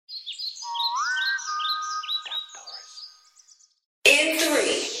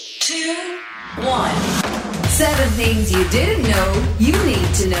2, 1. 7 things you didn't know you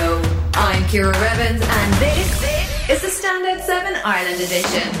need to know. I'm Ciara Revens and this is the Standout 7 Ireland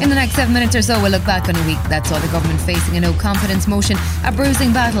edition. In the next 7 minutes or so, we'll look back on a week that saw the government facing a no-confidence motion, a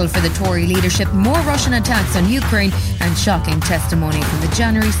bruising battle for the Tory leadership, more Russian attacks on Ukraine and shocking testimony from the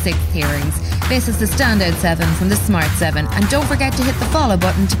January 6th hearings. This is the Standout 7 from the Smart 7, and don't forget to hit the follow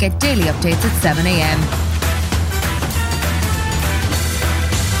button to get daily updates at 7am.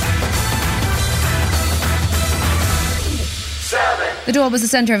 The Dáil was the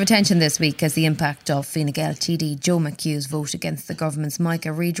centre of attention this week as the impact of Fine Gael TD Joe McHugh's vote against the government's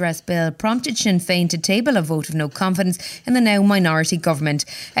Micah redress bill prompted Sinn Féin to table a vote of no confidence in the now minority government.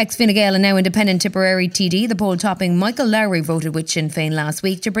 Ex-Fine Gael and now independent Tipperary TD, the poll-topping Michael Lowry, voted with Sinn Féin last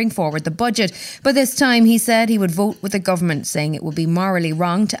week to bring forward the budget. But this time he said he would vote with the government, saying it would be morally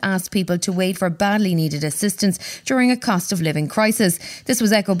wrong to ask people to wait for badly needed assistance during a cost of living crisis. This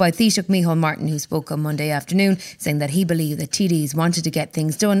was echoed by Taoiseach Micheál Martin, who spoke on Monday afternoon, saying that he believed that TDs wanted to get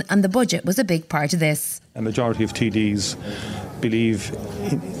things done and the budget was a big part of this. A majority of TDs believe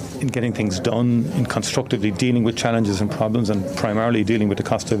in getting things done, in constructively dealing with challenges and problems, and primarily dealing with the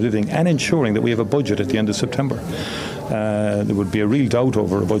cost of living and ensuring that we have a budget at the end of September. There would be a real doubt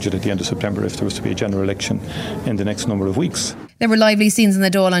over a budget at the end of September if there was to be a general election in the next number of weeks. There were lively scenes in the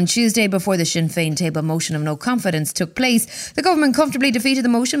Dáil on Tuesday before the Sinn Féin table motion of no confidence took place. The government comfortably defeated the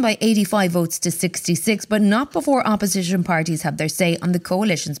motion by 85 votes to 66, but not before opposition parties have their say on the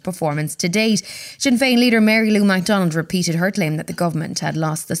coalition's performance to date. Sinn Féin leader Mary Lou MacDonald repeated her claim that the government had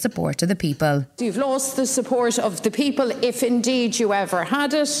lost the support of the people. You've lost the support of the people, if indeed you ever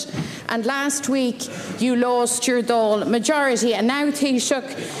had it. And last week you lost your Dáil majority, and now,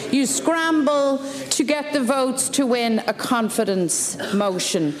 Taoiseach, you scramble to get the votes to win a confidence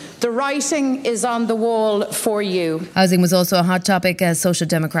motion. The writing is on the wall for you. Housing was also a hot topic as Social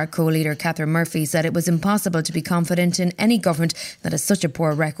Democrat co-leader Catherine Murphy said it was impossible to be confident in any government that has such a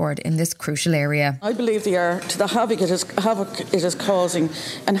poor record in this crucial area. I believe they are to the havoc it is causing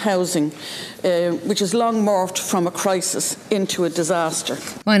in housing, which has long morphed from a crisis into a disaster.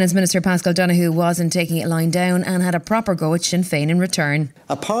 Finance Minister Paschal Donohoe wasn't taking it lying down and had a proper go at Sinn Féin in return.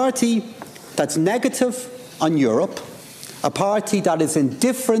 A party that's negative on Europe, a party that is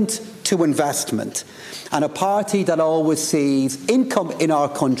indifferent to investment, and a party that always sees income in our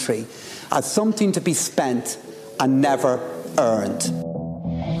country as something to be spent and never earned.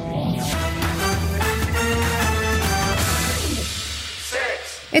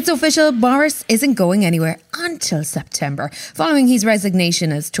 It's official, Boris isn't going anywhere until September. Following his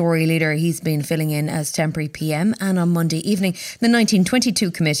resignation as Tory leader, he's been filling in as temporary PM, and on Monday evening, the 1922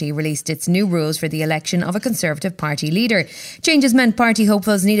 committee released its new rules for the election of a Conservative Party leader. Changes meant party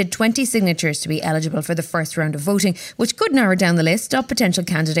hopefuls needed 20 signatures to be eligible for the first round of voting, which could narrow down the list of potential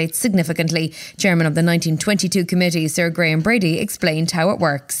candidates significantly. Chairman of the 1922 committee, Sir Graham Brady, explained how it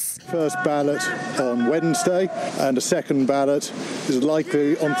works. First ballot on Wednesday and a second ballot is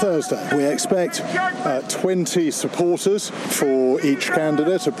likely on Thursday. We expect 20 supporters for each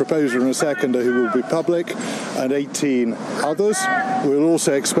candidate, a proposer and a seconder who will be public, and 18 others. We'll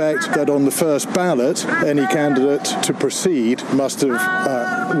also expect that on the first ballot, any candidate to proceed must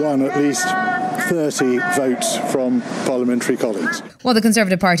have won at least 30 votes from parliamentary colleagues. While the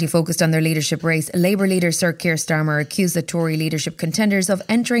Conservative Party focused on their leadership race, Labour leader Sir Keir Starmer accused the Tory leadership contenders of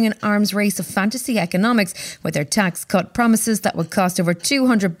entering an arms race of fantasy economics with their tax cut promises that would cost over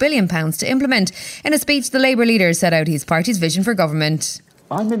 £200 billion to implement. In a speech, the Labour leader set out his party's vision for government.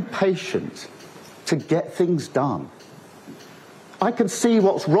 I'm impatient to get things done. I can see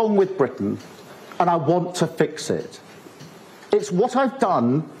what's wrong with Britain and I want to fix it. It's what I've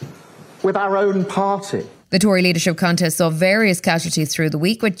done with our own party. The Tory leadership contest saw various casualties through the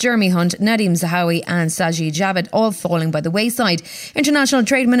week, with Jeremy Hunt, Nadeem Zahawi and Sajid Javid all falling by the wayside. International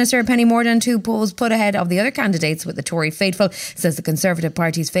Trade Minister Penny Mordaunt, who was put ahead of the other candidates with the Tory faithful, says the Conservative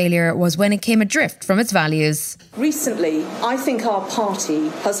Party's failure was when it came adrift from its values. Recently, I think our party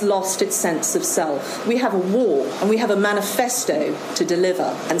has lost its sense of self. We have a war and we have a manifesto to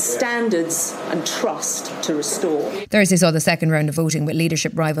deliver and standards and trust to restore. Thursday saw the second round of voting, with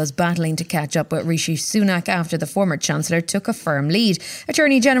leadership rivals battling to catch up with Rishi Sunak after the former Chancellor took a firm lead.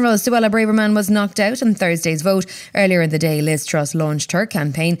 Attorney General Suella Braverman was knocked out in Thursday's vote. Earlier in the day, Liz Truss launched her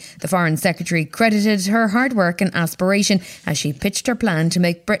campaign. The Foreign Secretary credited her hard work and aspiration as she pitched her plan to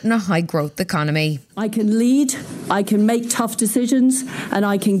make Britain a high-growth economy. I can lead, I can make tough decisions, and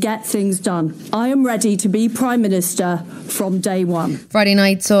I can get things done. I am ready to be Prime Minister from day one. Friday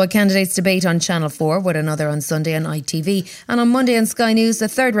night saw a candidates debate on Channel 4, with another on Sunday on ITV. And on Monday on Sky News, the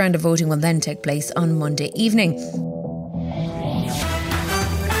third round of voting will then take place on Monday evening.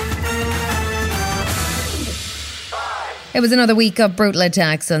 It was another week of brutal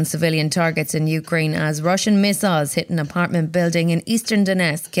attacks on civilian targets in Ukraine as Russian missiles hit an apartment building in eastern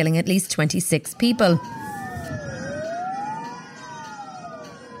Donetsk, killing at least 26 people.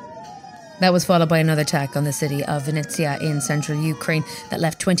 That was followed by another attack on the city of Vinnytsia in central Ukraine that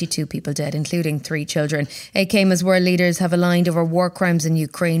left 22 people dead, including 3 children. AKM's world leaders have aligned over war crimes in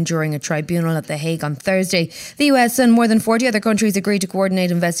Ukraine during a tribunal at The Hague on Thursday. The US and more than 40 other countries agreed to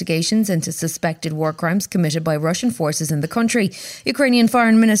coordinate investigations into suspected war crimes committed by Russian forces in the country. Ukrainian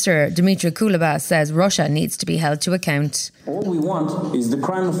Foreign Minister Dmytro Kuleba says Russia needs to be held to account. All we want is the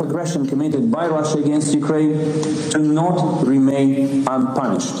crime of aggression committed by Russia against Ukraine to not remain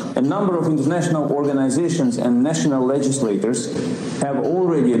unpunished. A number of international organizations and national legislators have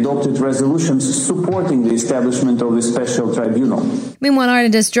already adopted resolutions supporting the establishment of this special tribunal. Meanwhile,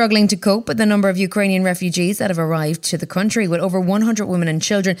 Ireland is struggling to cope with the number of Ukrainian refugees that have arrived to the country, with over 100 women and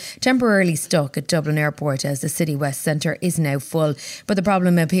children temporarily stuck at Dublin Airport as the city west centre is now full. But the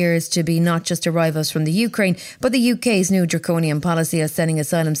problem appears to be not just arrivals from the Ukraine, but the UK's new draconian policy of sending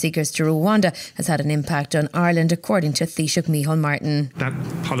asylum seekers to Rwanda has had an impact on Ireland, according to Taoiseach Micheál Martin. That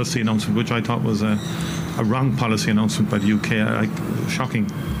policy announcement, which I thought was a wrong policy announcement by the UK, a shocking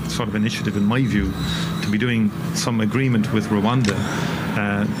sort of initiative in my view, to be doing some agreement with Rwanda,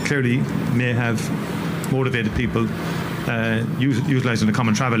 clearly may have motivated people utilising the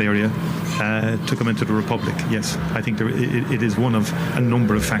common travel area to come into the Republic. Yes, I think it is one of a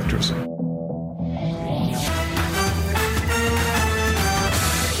number of factors.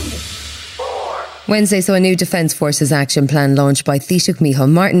 Wednesday saw a new Defence Forces action plan launched by Taoiseach Micheál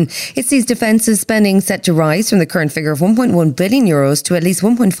Martin. It sees defence's spending set to rise from the current figure of €1.1 billion to at least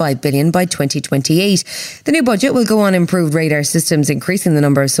 €1.5 billion by 2028. The new budget will go on improved radar systems, increasing the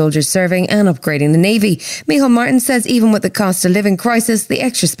number of soldiers serving and upgrading the Navy. Micheál Martin says even with the cost of living crisis, the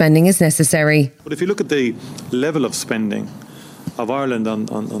extra spending is necessary. But if you look at the level of spending of Ireland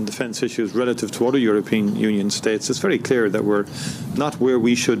on defence issues relative to other European Union states, it's very clear that we're not where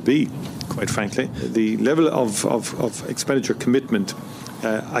we should be, quite frankly. The level of expenditure commitment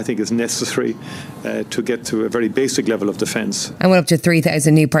I think is necessary to get to a very basic level of defence. And with up to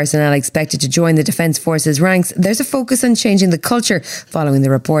 3,000 new personnel expected to join the Defence Forces ranks, there's a focus on changing the culture following the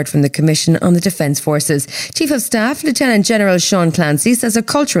report from the Commission on the Defence Forces. Chief of Staff Lieutenant General Sean Clancy says a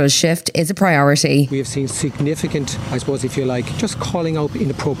cultural shift is a priority. We have seen significant, I suppose if you like, just calling out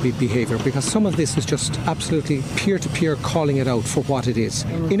inappropriate behaviour, because some of this is just absolutely peer-to-peer calling it out for what it is.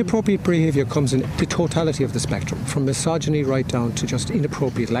 Inappropriate behaviour comes in the totality of the spectrum, from misogyny right down to just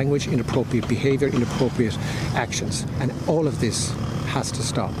inappropriate language, inappropriate behaviour, inappropriate actions. And all of this has to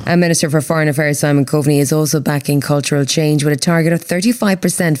stop. And Minister for Foreign Affairs Simon Coveney is also backing cultural change with a target of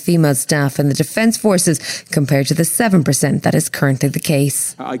 35% female staff in the Defence Forces compared to the 7% that is currently the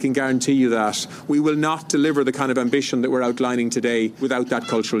case. I can guarantee you that we will not deliver the kind of ambition that we're outlining today without that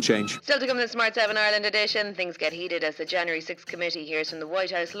cultural change. Still to come in the Smart 7 Ireland edition, things get heated as the January 6th committee hears from the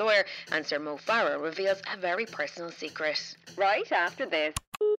White House lawyer, and Sir Mo Farah reveals a very personal secret. Right after this.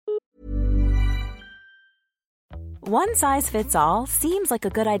 One size fits all seems like a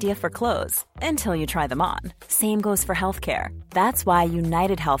good idea for clothes until you try them on. Same goes for healthcare. That's why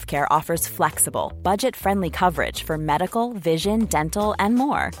United Healthcare offers flexible, budget-friendly coverage for medical, vision, dental, and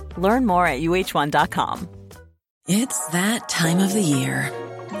more. Learn more at uh1.com. It's that time of the year.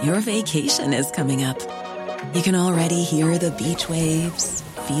 Your vacation is coming up. You can already hear the beach waves,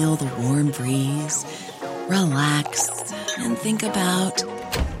 feel the warm breeze, relax, and think about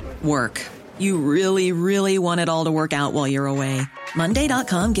work. You really, really want it all to work out while you're away.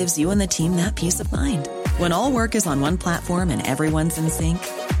 Monday.com gives you and the team that peace of mind. When all work is on one platform and everyone's in sync,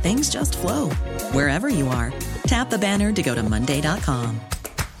 things just flow. Wherever you are, tap the banner to go to Monday.com.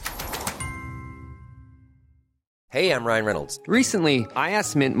 Hey, I'm Ryan Reynolds. Recently, I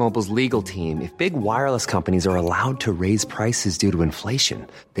asked Mint Mobile's legal team if big wireless companies are allowed to raise prices due to inflation.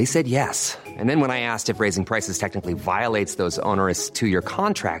 They said yes. And then when I asked if raising prices technically violates those onerous 2-year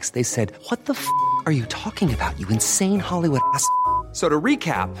contracts, they said, "What the f*** are you talking about, you insane Hollywood ass?" So to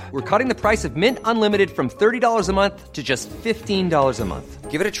recap, we're cutting the price of Mint Unlimited from $30 a month to just $15 a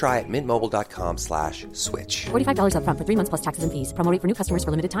month. Give it a try at mintmobile.com/switch. $45 up front for 3 months plus taxes and fees. Promo rate for new customers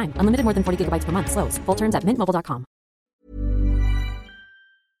for limited time. Unlimited more than 40 gigabytes per month. Slows full terms at mintmobile.com.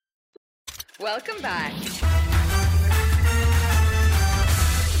 Welcome back.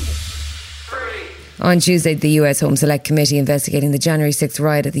 On Tuesday, the US Home Select Committee investigating the January 6th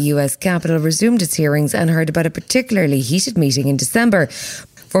riot at the US Capitol resumed its hearings and heard about a particularly heated meeting in December.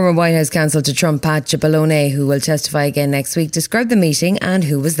 Former White House Counsel to Trump, Pat Cipollone, who will testify again next week, described the meeting and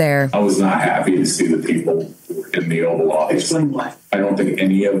who was there. I was not happy to see the people in the Oval Office. I don't think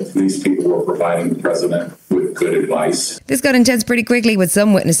any of these people were providing the president with good advice. This got intense pretty quickly, with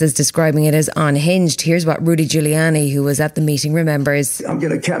some witnesses describing it as unhinged. Here's what Rudy Giuliani, who was at the meeting, remembers. I'm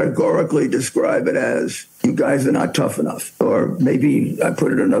going to categorically describe it as, you guys are not tough enough. Or maybe I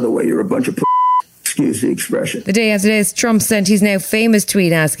put it another way, you're a bunch of excuse the expression. The day after this, Trump sent his now famous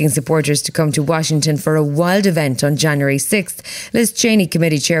tweet asking supporters to come to Washington for a wild event on January 6th. Liz Cheney,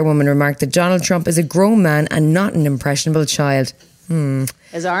 committee chairwoman, remarked that Donald Trump is a grown man and not an impressionable child.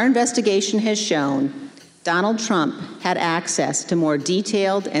 As our investigation has shown, Donald Trump had access to more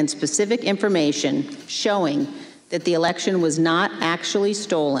detailed and specific information showing that the election was not actually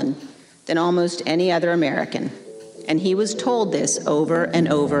stolen than almost any other American. And he was told this over and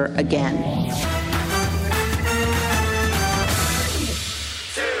over again.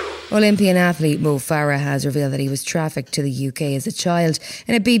 Olympian athlete Mo Farah has revealed that he was trafficked to the UK as a child.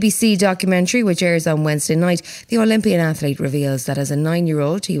 In a BBC documentary which airs on Wednesday night, the Olympian athlete reveals that as a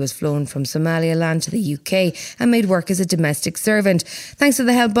 9-year-old he was flown from Somaliland to the UK and made work as a domestic servant. Thanks to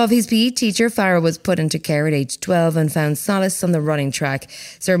the help of his PE teacher, Farah was put into care at age 12 and found solace on the running track.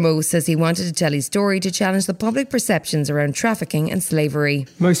 Sir Mo says he wanted to tell his story to challenge the public perceptions around trafficking and slavery.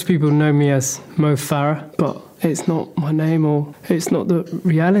 Most people know me as Mo Farah, but it's not my name, or it's not the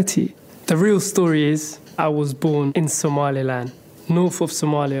reality. The real story is I was born in Somaliland, north of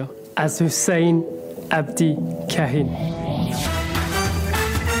Somalia, as Hussein Abdi Kahin.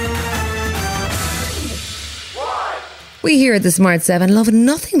 We here at the Smart 7 love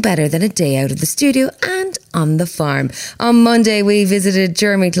nothing better than a day out of the studio and on the farm. On Monday, we visited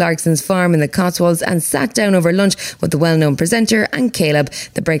Jeremy Clarkson's farm in the Cotswolds and sat down over lunch with the well-known presenter and Caleb,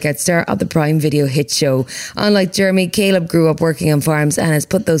 the breakout star of the Prime Video hit show. Unlike Jeremy, Caleb grew up working on farms and has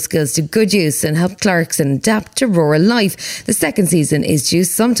put those skills to good use and helped Clarkson adapt to rural life. The second season is due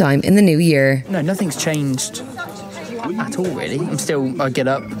sometime in the new year. No, nothing's changed at all, really. I get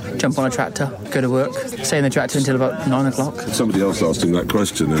up, jump on a tractor, go to work, stay in the tractor until about 9 o'clock. Somebody else asked him that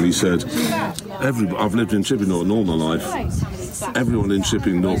question and he said, I've lived in Chipping Norton all my life. Everyone in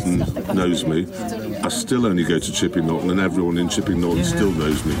Chipping Norton knows me. I still only go to Chipping Norton and everyone in Chipping Norton still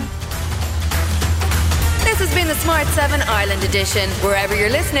knows me. This has been the Smart 7 Ireland edition. Wherever you're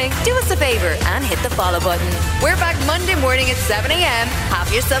listening, do us a favour and hit the follow button. We're back Monday morning at 7 a.m.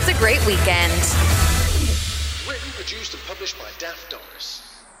 Have yourselves a great weekend. Produced and published by Daft Doris.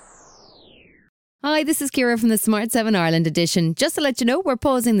 Hi, this is Ciara from the Smart 7 Ireland edition. Just to let you know, we're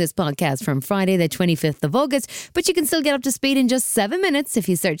pausing this podcast from Friday the 25th of August, but you can still get up to speed in just 7 minutes if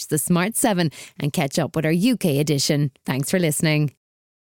you search the Smart 7 and catch up with our UK edition. Thanks for listening.